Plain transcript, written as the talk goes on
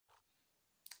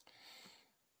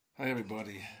Hi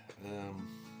everybody.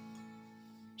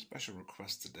 Special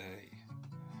request today.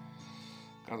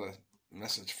 Got a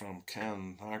message from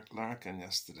Ken Larkin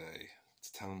yesterday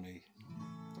to tell me,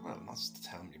 well, not to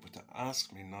tell me, but to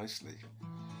ask me nicely,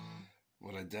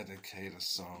 would I dedicate a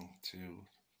song to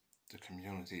the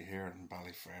community here in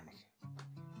Ballyfermot.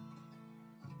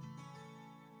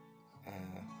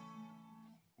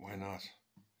 Why not?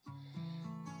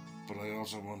 But I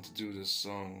also want to do this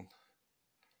song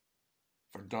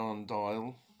for Don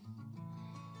Doyle.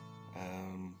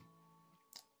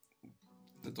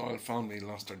 The Doyle family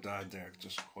lost their dad there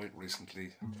just quite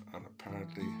recently, and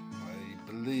apparently I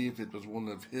believe it was one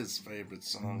of his favourite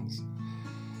songs,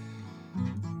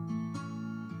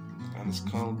 and it's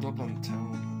called Dublin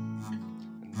Town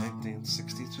in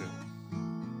 1962.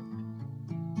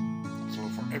 So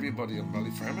for everybody in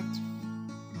Ballyfermot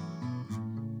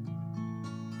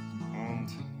and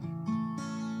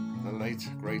the late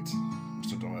great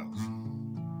Mr. Doyle.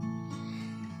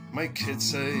 My kids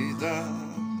say, Dad,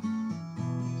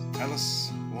 tell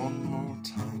us one more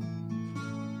time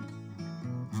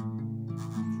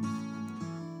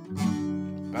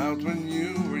about when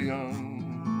you were young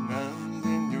and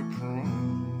in your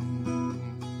prime,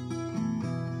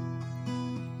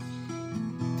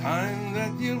 time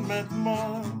that you met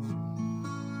Mom,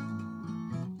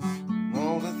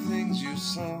 all the things you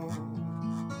saw,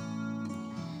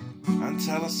 and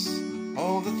tell us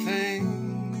all the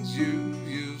things you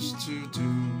used to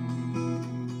do.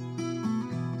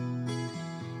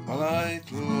 While I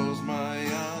close my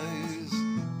eyes,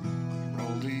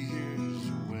 roll the years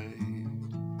away,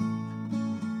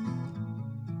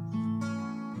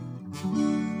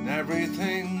 and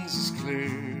everything's as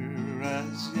clear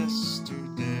as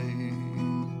yesterday.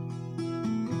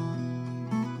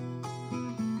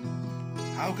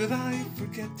 How could I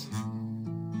forget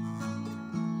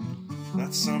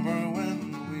that summer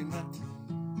when we met?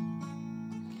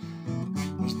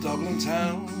 It was Dublin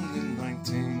Town in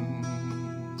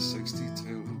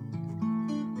 1962.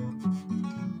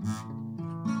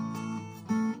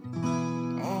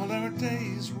 All our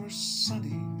days were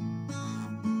sunny,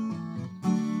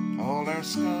 all our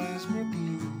skies were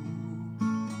blue,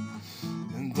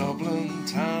 in Dublin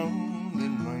Town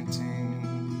in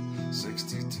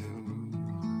 1962.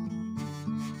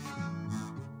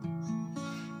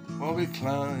 While we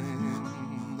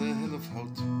climbed the hill of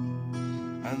Hout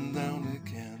and down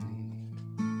again,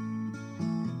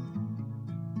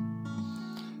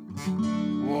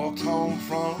 walked home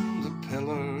from the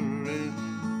pillar in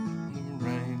the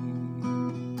rain.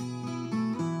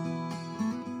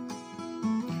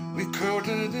 We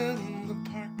courted in the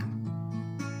park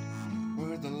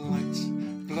where the lights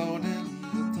glowed in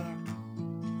the dark.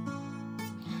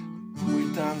 We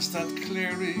danced at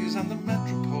Cleary's and the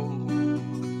Metropole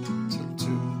till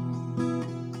 2.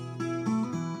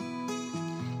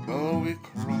 Oh, we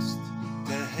crossed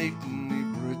the Healy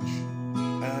Bridge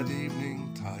at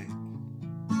evening tide.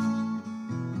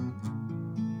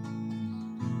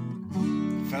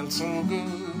 Felt so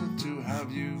good to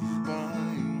have you by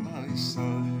my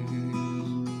side.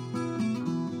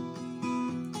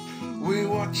 We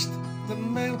watched the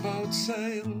mailboat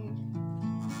sail,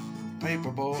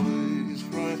 paper boys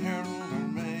cried Herald or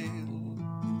Mail,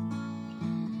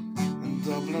 in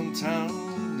Dublin Town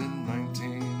in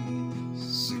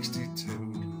 1962.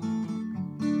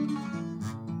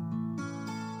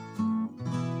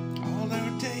 All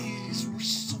our days were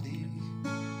sunny,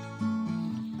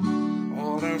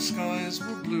 all our skies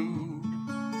were blue,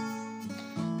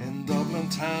 in Dublin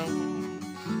Town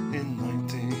in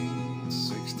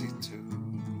 1962.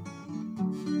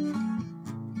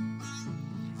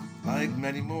 Like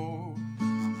many more,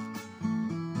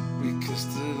 we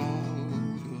kissed it all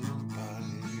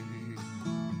goodbye.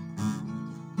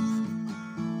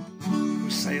 We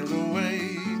sailed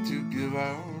away to give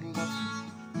our luck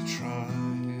a try.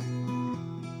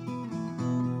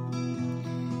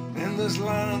 In this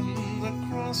land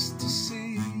across the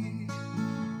sea,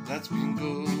 that's been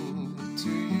good to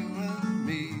you and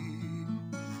me.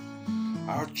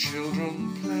 Our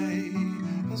children play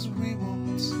as we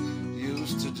once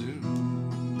used to do,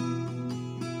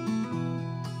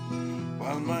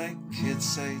 while my kids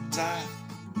say, Dad,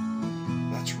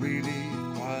 that's really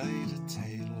quite a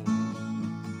tale.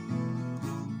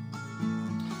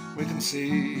 We can see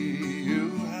you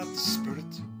have the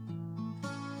spirit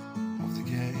of the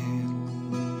gale.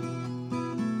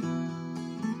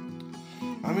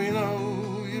 And we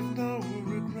know you've no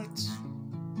regrets.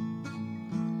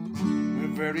 We're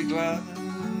very glad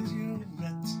you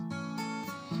met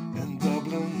in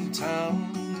Dublin Town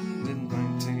in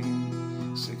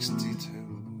 1962.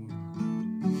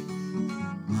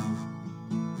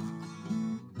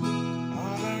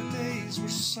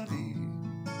 sunny,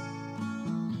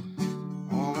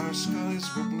 all our skies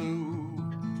were blue.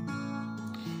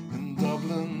 In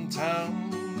Dublin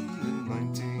town in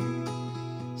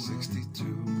 1962.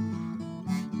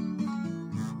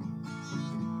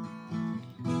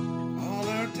 All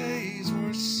our days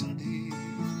were sunny,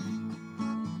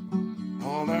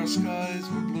 all our skies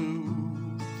were blue.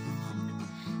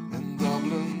 In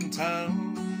Dublin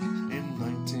town in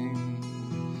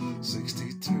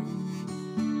 1962.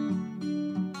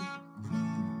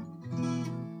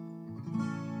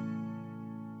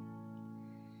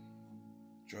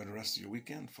 Enjoy the rest of your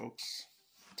weekend, folks.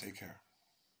 Take care.